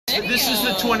This is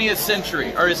the 20th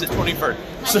century, or is it 21st?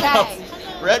 So, Okay.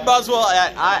 we're at Boswell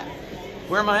at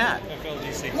where am I at?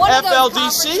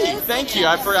 FLDC. Thank you.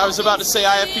 I was about to say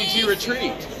IFPG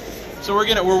retreat. So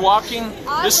we're walking.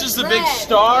 This is the big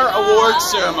Star Award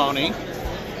ceremony.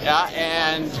 Yeah,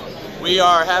 and we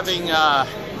are having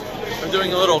we're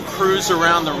doing a little cruise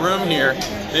around the room here.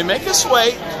 They make us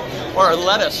wait, or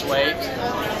let us wait.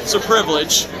 It's a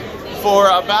privilege. For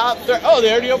about oh,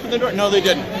 they already opened the door. No, they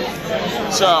didn't.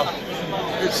 So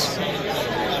there's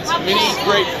many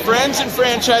great friends in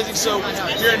franchising. So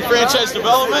if you're in franchise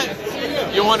development,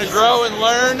 you want to grow and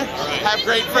learn, have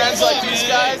great friends like these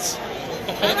guys,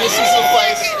 and this is the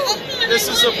place. This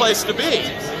is the place to be.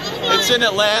 It's in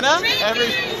Atlanta.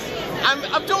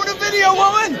 I'm doing a video,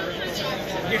 woman.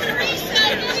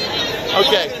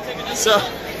 Okay, so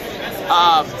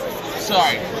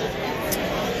sorry,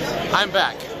 I'm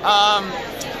back.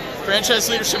 Franchise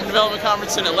Leadership and Development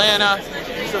Conference in Atlanta.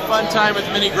 It's a fun time with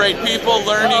many great people,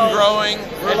 learning, growing,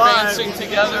 advancing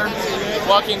together,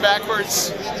 walking backwards.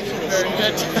 Very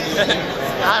good.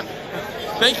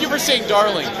 Thank you for saying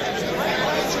darling.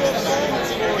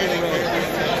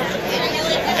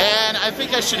 And I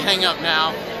think I should hang up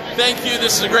now. Thank you.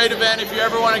 This is a great event. If you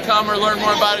ever want to come or learn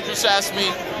more about it, just ask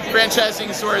me. Franchising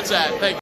is where it's at. Thank you.